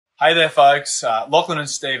Hey there, folks. Lachlan and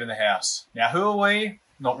Steve in the house. Now, who are we?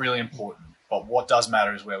 Not really important, but what does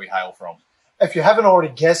matter is where we hail from. If you haven't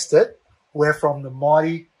already guessed it, we're from the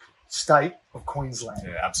mighty state of Queensland.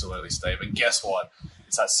 Yeah, absolutely, Steve. And guess what?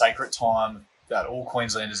 It's that sacred time that all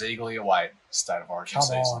Queenslanders eagerly await, State of Origin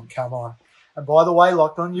season. Come on. And by the way,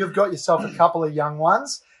 Lachlan, you've got yourself a couple of young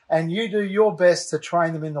ones, and you do your best to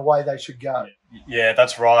train them in the way they should go. Yeah,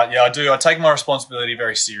 that's right. Yeah, I do. I take my responsibility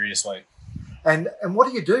very seriously. And what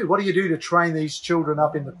do you do? What do you do to train these children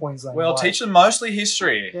up in the Queensland way? Well, teach them mostly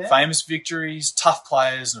history, famous victories, tough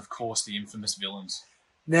players, and of course the infamous villains.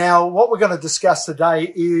 Now, what we're going to discuss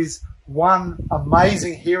today is one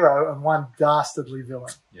amazing hero and one dastardly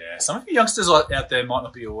villain. Yeah, some of you youngsters out there might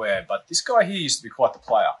not be aware, but this guy here used to be quite the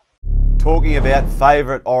player. Talking about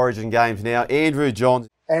favourite Origin games now, Andrew Johns.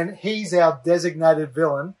 And he's our designated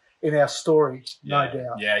villain in our story, no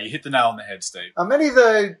doubt. Yeah, you hit the nail on the head, Steve. Many of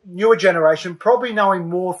the newer generation probably know him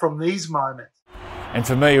more from these moments. And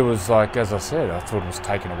for me, it was like, as I said, I thought it was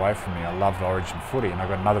taken away from me. I loved Origin footy and I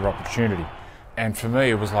got another opportunity. And for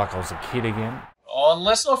me, it was like I was a kid again. Oh, and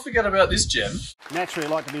let's not forget about this gem. Naturally,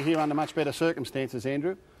 I'd like to be here under much better circumstances,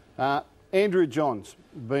 Andrew. Andrew Johns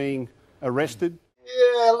being arrested.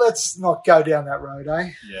 Yeah, let's not go down that road,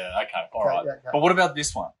 eh? Yeah, okay, all right. Okay. But what about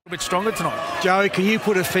this one? A bit stronger tonight. Joe, can you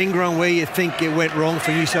put a finger on where you think it went wrong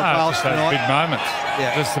for New South Wales just tonight? Those big moments.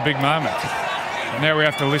 Yeah. Just the big moments. And now we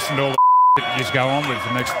have to listen to all the that just go on with for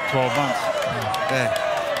the next 12 months.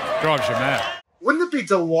 Yeah. Drives you mad. Wouldn't it be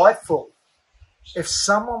delightful if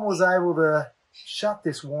someone was able to shut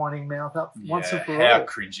this whining mouth up once and for all? How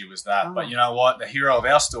cringy was that? Oh. But you know what? The hero of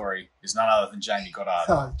our story is none other than Jamie Goddard.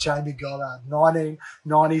 Oh, Jamie Goddard,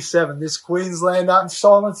 1997. This Queenslander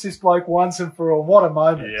silenced this bloke once and for all. What a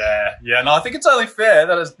moment. Yeah. No, I think it's only fair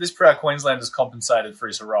that this proud Queenslander is compensated for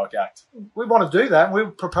his heroic act. We want to do that.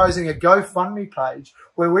 We're proposing a GoFundMe page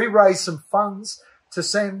where we raise some funds to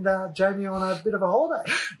send Jamie on a bit of a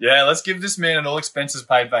holiday. Yeah, let's give this man an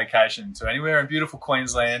all-expenses-paid vacation to anywhere in beautiful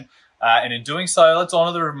Queensland. And in doing so, let's honour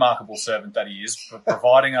the remarkable servant that he is for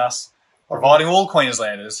providing all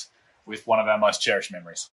Queenslanders with one of our most cherished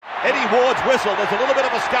memories. Eddie Ward's whistle. There's a little bit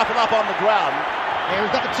of a scuffle up on the ground. Yeah, we've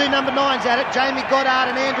got the two number 9s at it, Jamie Goddard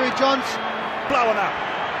and Andrew Johns. Blowing up.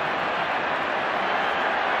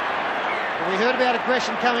 Well, we heard about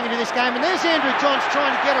aggression coming into this game, and there's Andrew Johns trying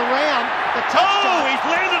to get around the touchdown. Oh, he's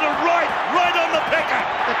landed a right on the picker.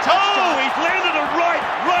 He's landed a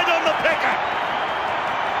right on the picker.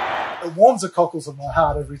 It warms the cockles of my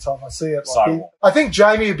heart every time I see it. So I think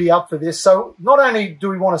Jamie would be up for this. So not only do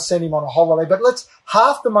we want to send him on a holiday, but let's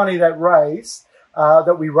half the money that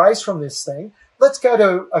we raise from this thing, let's go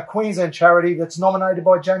to a Queensland charity that's nominated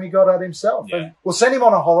by Jamie Goddard himself. Yeah. And we'll send him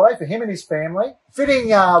on a holiday for him and his family. Fitting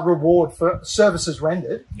reward for services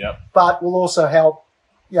rendered. Yep. But we'll also help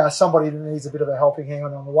somebody that needs a bit of a helping hand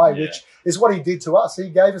on the way, which is what he did to us. He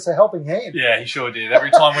gave us a helping hand. Yeah, he sure did. Every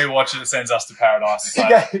time we watch it, it sends us to paradise.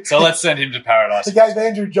 So let's send him to paradise. He gave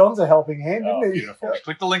Andrew Johns a helping hand, didn't he? Beautiful.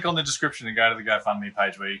 Click the link on the description and go to the GoFundMe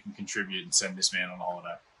page where you can contribute and send this man on a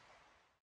holiday.